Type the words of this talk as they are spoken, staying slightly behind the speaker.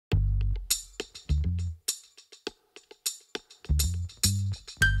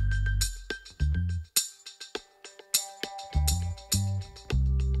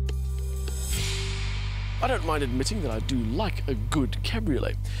I don't mind admitting that I do like a good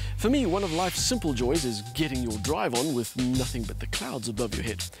cabriolet. For me, one of life's simple joys is getting your drive on with nothing but the clouds above your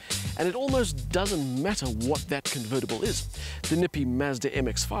head. And it almost doesn't matter what that convertible is, the nippy Mazda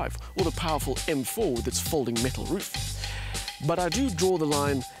MX-5 or the powerful M4 with its folding metal roof. But I do draw the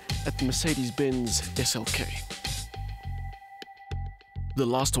line at the Mercedes-Benz SLK. The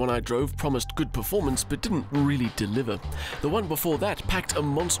last one I drove promised good performance but didn't really deliver. The one before that packed a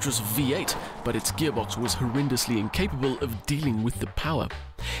monstrous V8, but its gearbox was horrendously incapable of dealing with the power.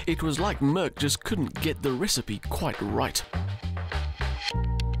 It was like Merc just couldn't get the recipe quite right.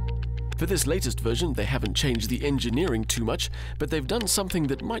 For this latest version, they haven't changed the engineering too much, but they've done something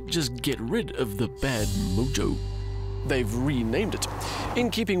that might just get rid of the bad mojo. They've renamed it. In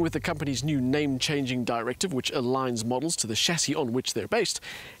keeping with the company's new name-changing directive, which aligns models to the chassis on which they're based,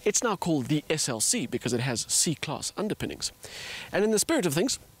 it's now called the SLC because it has C-Class underpinnings. And in the spirit of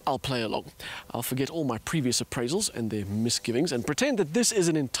things, I'll play along. I'll forget all my previous appraisals and their misgivings and pretend that this is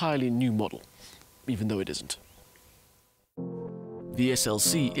an entirely new model, even though it isn't. The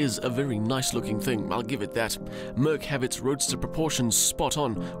SLC is a very nice looking thing, I'll give it that. Merc have its roadster proportions spot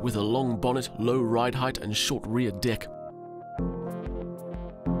on, with a long bonnet, low ride height and short rear deck.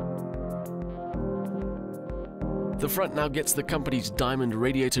 The front now gets the company's diamond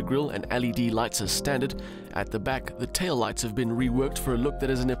radiator grille and LED lights as standard. At the back, the tail lights have been reworked for a look that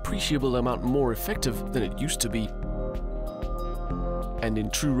is an appreciable amount more effective than it used to be. And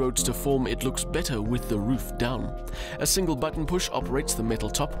in true roadster form, it looks better with the roof down. A single button push operates the metal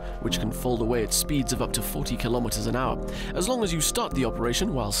top, which can fold away at speeds of up to 40 kilometers an hour, as long as you start the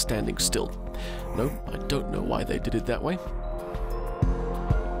operation while standing still. No, I don't know why they did it that way.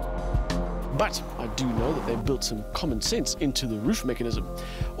 But I do know that they've built some common sense into the roof mechanism.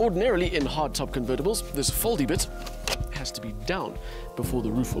 Ordinarily, in hardtop convertibles, this foldy bit has to be down before the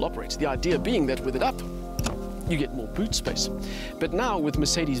roof will operate. The idea being that with it up, you get more boot space. But now with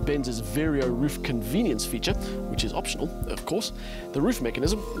Mercedes-Benz's Vario roof convenience feature, which is optional, of course, the roof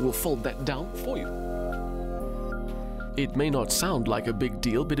mechanism will fold that down for you. It may not sound like a big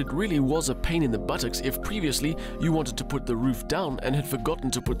deal, but it really was a pain in the buttocks if previously you wanted to put the roof down and had forgotten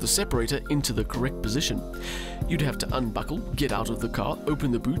to put the separator into the correct position. You'd have to unbuckle, get out of the car,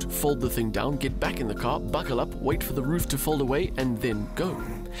 open the boot, fold the thing down, get back in the car, buckle up, wait for the roof to fold away, and then go.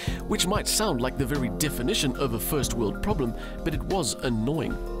 Which might sound like the very definition of a first world problem, but it was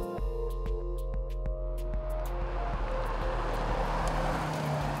annoying.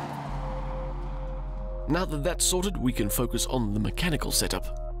 Now that that's sorted, we can focus on the mechanical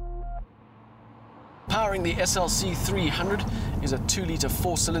setup. Powering the SLC300 is a 2-litre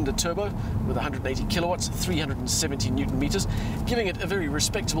 4-cylinder turbo with 180 kilowatts, 370 newton meters, giving it a very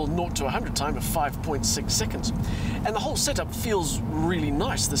respectable 0 to 100 time of 5.6 seconds. And the whole setup feels really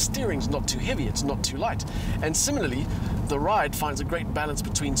nice. The steering's not too heavy, it's not too light. And similarly, the ride finds a great balance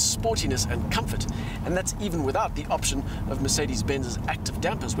between sportiness and comfort. And that's even without the option of Mercedes-Benz's active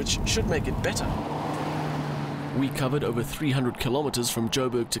dampers, which should make it better. We covered over 300 kilometers from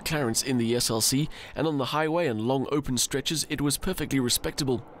Joburg to Clarence in the SLC, and on the highway and long open stretches it was perfectly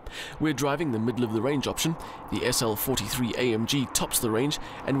respectable. We're driving the middle of the range option. The SL43 AMG tops the range,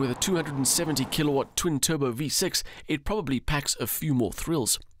 and with a 270 kilowatt twin-turbo V6, it probably packs a few more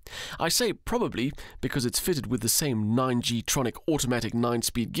thrills. I say probably because it's fitted with the same 9G Tronic automatic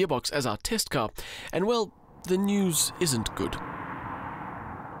 9-speed gearbox as our test car, and well, the news isn't good.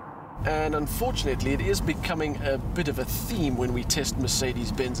 And unfortunately, it is becoming a bit of a theme when we test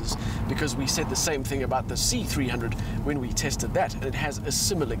Mercedes-Benzes, because we said the same thing about the C300 when we tested that, and it has a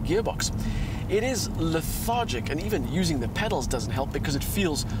similar gearbox. It is lethargic, and even using the pedals doesn't help because it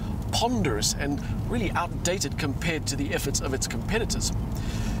feels ponderous and really outdated compared to the efforts of its competitors.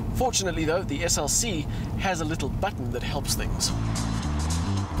 Fortunately though, the SLC has a little button that helps things.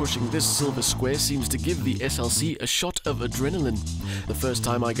 Pushing this silver square seems to give the SLC a shot of adrenaline. The first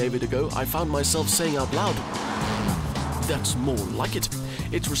time I gave it a go, I found myself saying out loud, "That's more like it."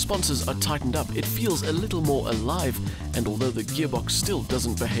 Its responses are tightened up, it feels a little more alive, and although the gearbox still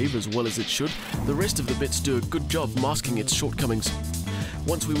doesn't behave as well as it should, the rest of the bits do a good job masking its shortcomings.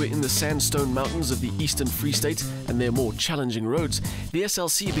 Once we were in the sandstone mountains of the Eastern Free State and their more challenging roads, the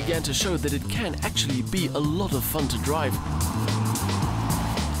SLC began to show that it can actually be a lot of fun to drive.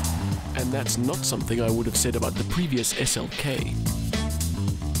 And that's not something I would have said about the previous SLK.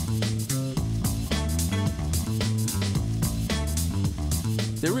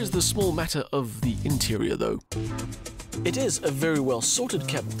 There is the small matter of the interior though. It is a very well sorted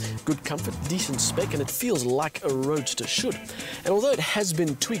cabin, good comfort, decent spec, and it feels like a roadster should. And although it has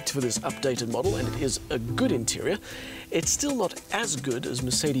been tweaked for this updated model and it is a good interior, it's still not as good as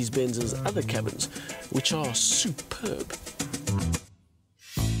Mercedes-Benz's other cabins, which are superb.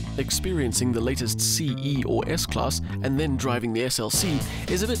 Experiencing the latest CE or S-Class and then driving the SLC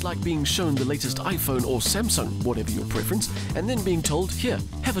is a bit like being shown the latest iPhone or Samsung, whatever your preference, and then being told, here,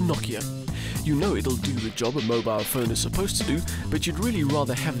 have a Nokia. You know it'll do the job a mobile phone is supposed to do, but you'd really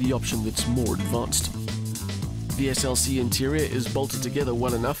rather have the option that's more advanced. The SLC interior is bolted together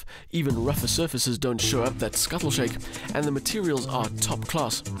well enough, even rougher surfaces don't show up that scuttle shake, and the materials are top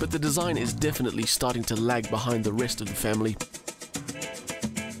class, but the design is definitely starting to lag behind the rest of the family.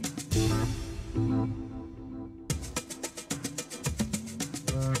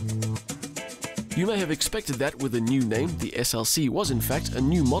 You may have expected that with a new name. The SLC was in fact a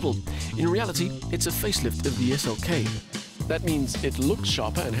new model. In reality, it's a facelift of the SLK. That means it looks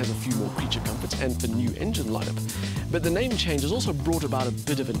sharper and has a few more creature comforts and a new engine lineup. But the name change has also brought about a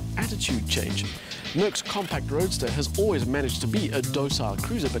bit of an attitude change. Merc's compact roadster has always managed to be a docile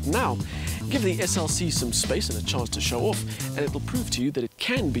cruiser, but now give the SLC some space and a chance to show off, and it'll prove to you that it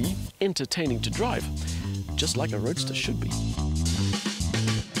can be entertaining to drive, just like a roadster should be.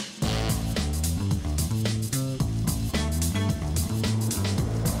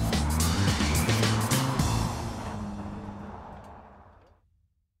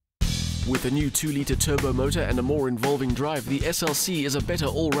 With a new 2-litre turbo motor and a more involving drive, the SLC is a better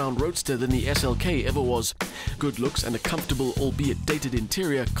all-round roadster than the SLK ever was. Good looks and a comfortable, albeit dated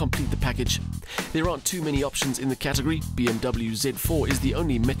interior complete the package. There aren't too many options in the category. BMW Z4 is the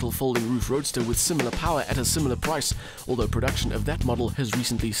only metal folding roof roadster with similar power at a similar price, although production of that model has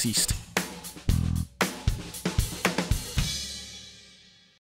recently ceased.